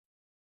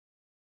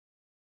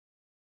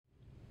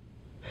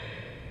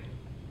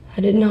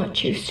I did not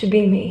choose to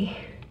be me.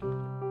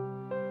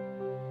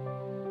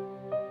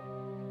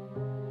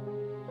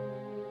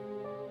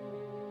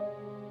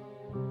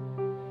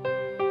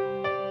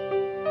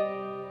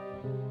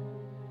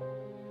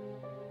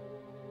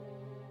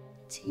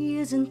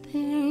 Tears and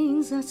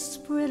pains that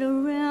spread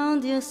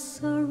around your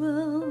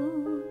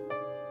sorrow,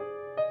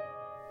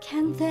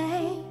 can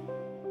they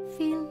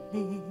feel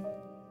it?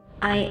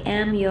 I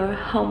am your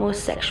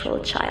homosexual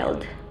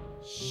child.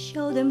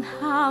 Show them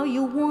how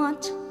you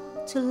want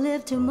to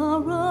live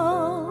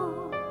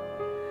tomorrow.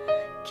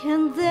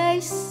 Can they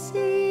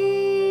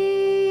see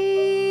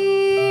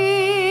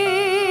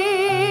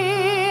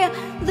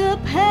the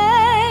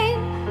pain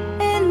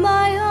in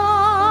my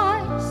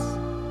eyes?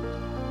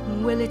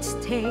 Will it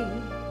stay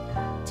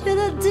till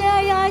the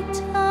day I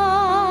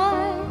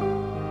die?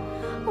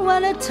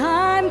 When the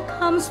time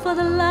comes for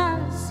the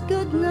last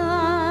good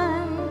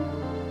night,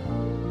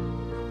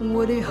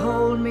 would he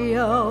hold me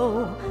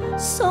oh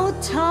so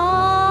tight?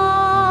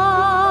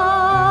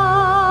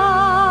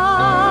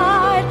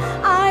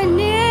 I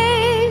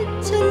need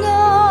to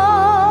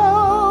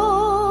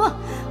know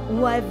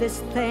why this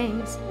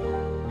thing's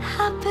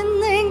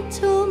happening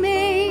to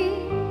me.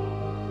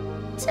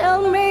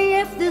 Tell me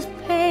if this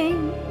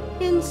pain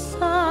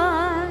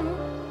inside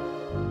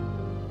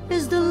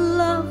is the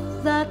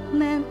love that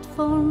meant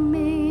for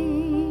me.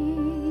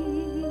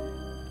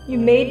 You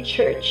made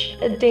church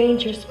a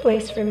dangerous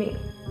place for me.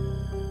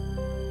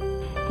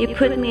 You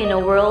put me in a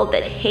world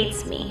that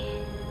hates me.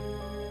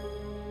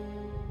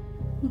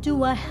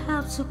 Do I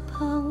have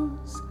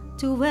suppose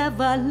to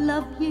ever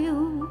love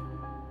you?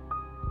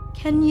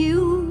 Can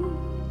you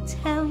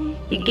tell me?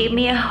 You gave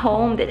me a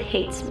home that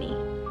hates me.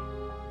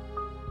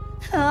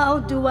 How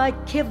do I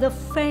keep the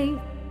faith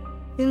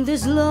in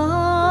this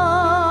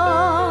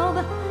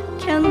love?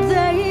 Can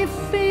they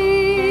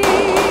feel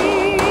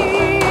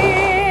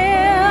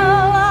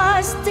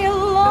I still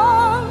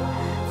long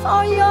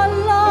for your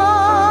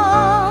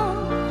love?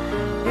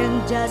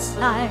 And just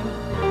I'm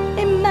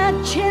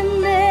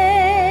imagining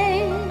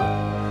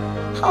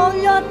all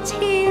your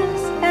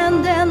tears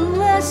and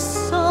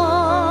endless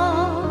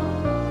song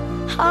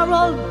are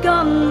all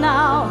gone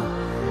now.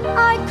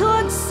 I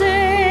could sing,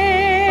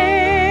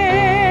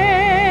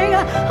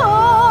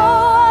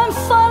 oh, I'm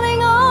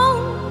falling on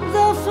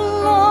the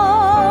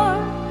floor.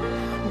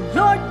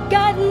 Lord,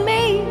 guide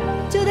me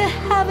to the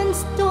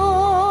heavens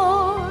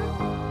door.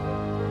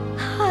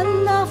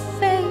 And I'll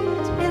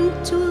fade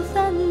into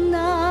the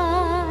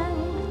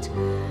night.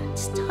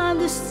 It's time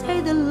to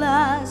say the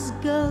last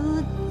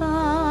goodbye.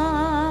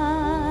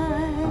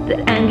 The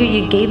anger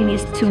you gave me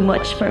is too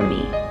much for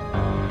me.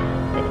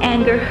 The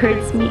anger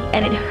hurts me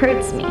and it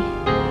hurts me.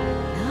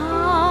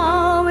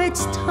 Now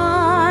it's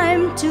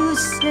time to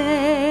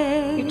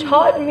say You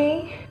taught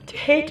me to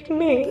hate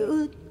me.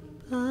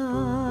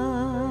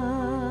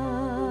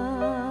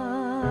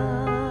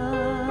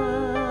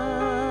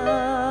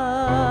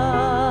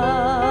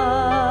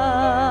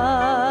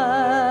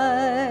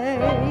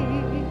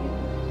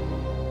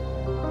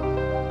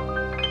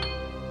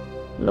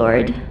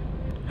 Lord,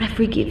 I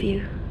forgive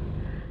you.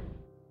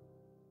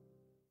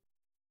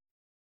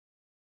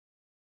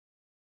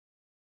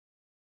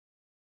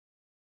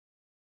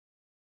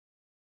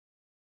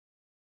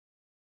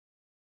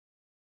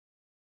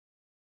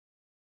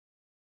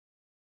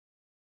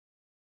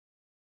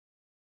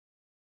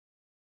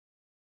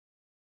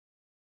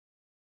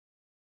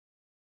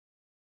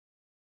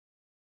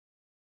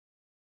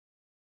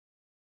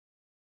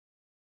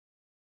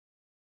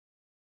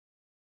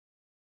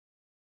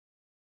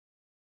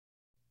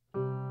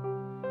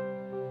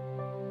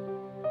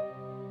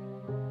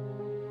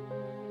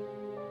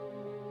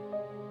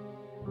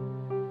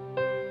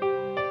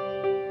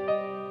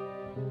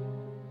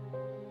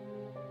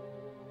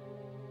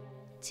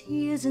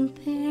 Tears and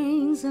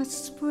pains that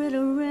spread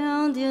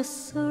around your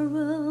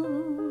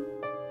sorrow,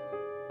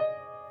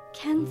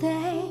 can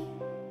they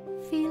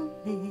feel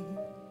it?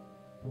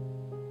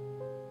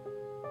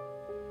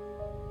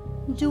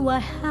 Do I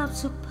have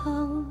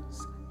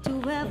suppose to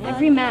ever?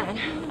 Every man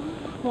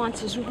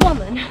wants his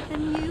woman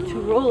to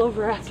roll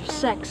over after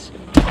sex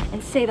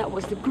and say that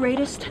was the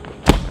greatest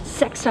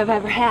sex I've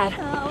ever had.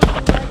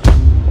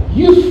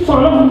 You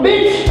son of a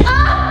bitch!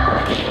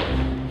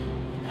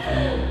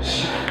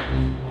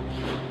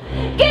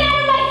 Get out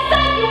of my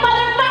sight, you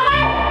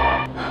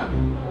motherfucker!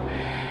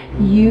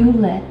 You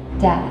let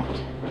Dad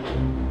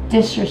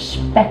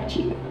disrespect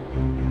you,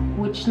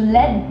 which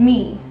led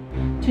me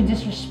to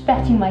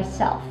disrespecting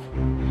myself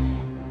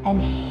and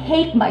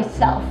hate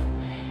myself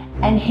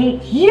and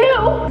hate you.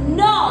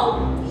 No!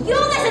 You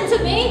listen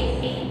to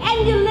me,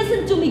 and you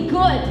listen to me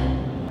good.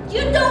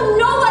 You don't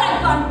know what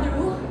I've gone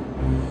through.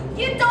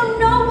 You don't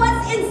know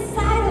what's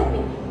inside of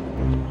me.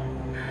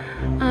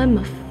 I'm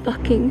a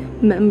fucking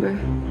member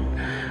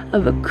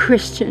of a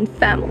Christian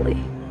family.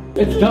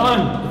 It's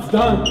done! It's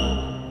done!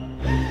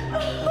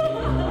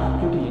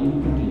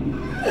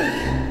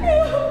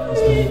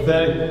 It's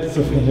pathetic. It's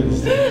pathetic.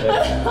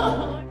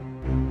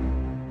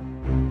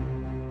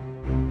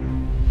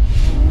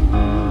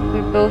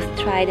 We're both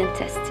tried and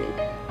tested.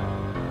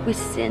 We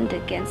sinned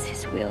against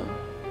His will.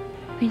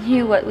 We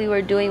knew what we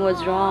were doing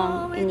was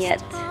wrong, and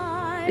yet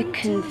we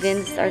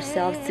convinced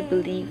ourselves to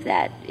believe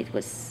that it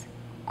was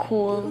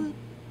cool,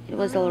 it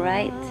was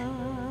alright.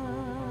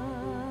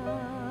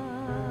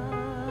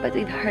 But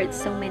we've hurt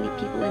so many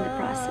people in the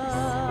process.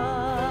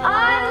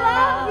 I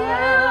love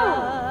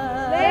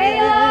you!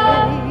 Layla!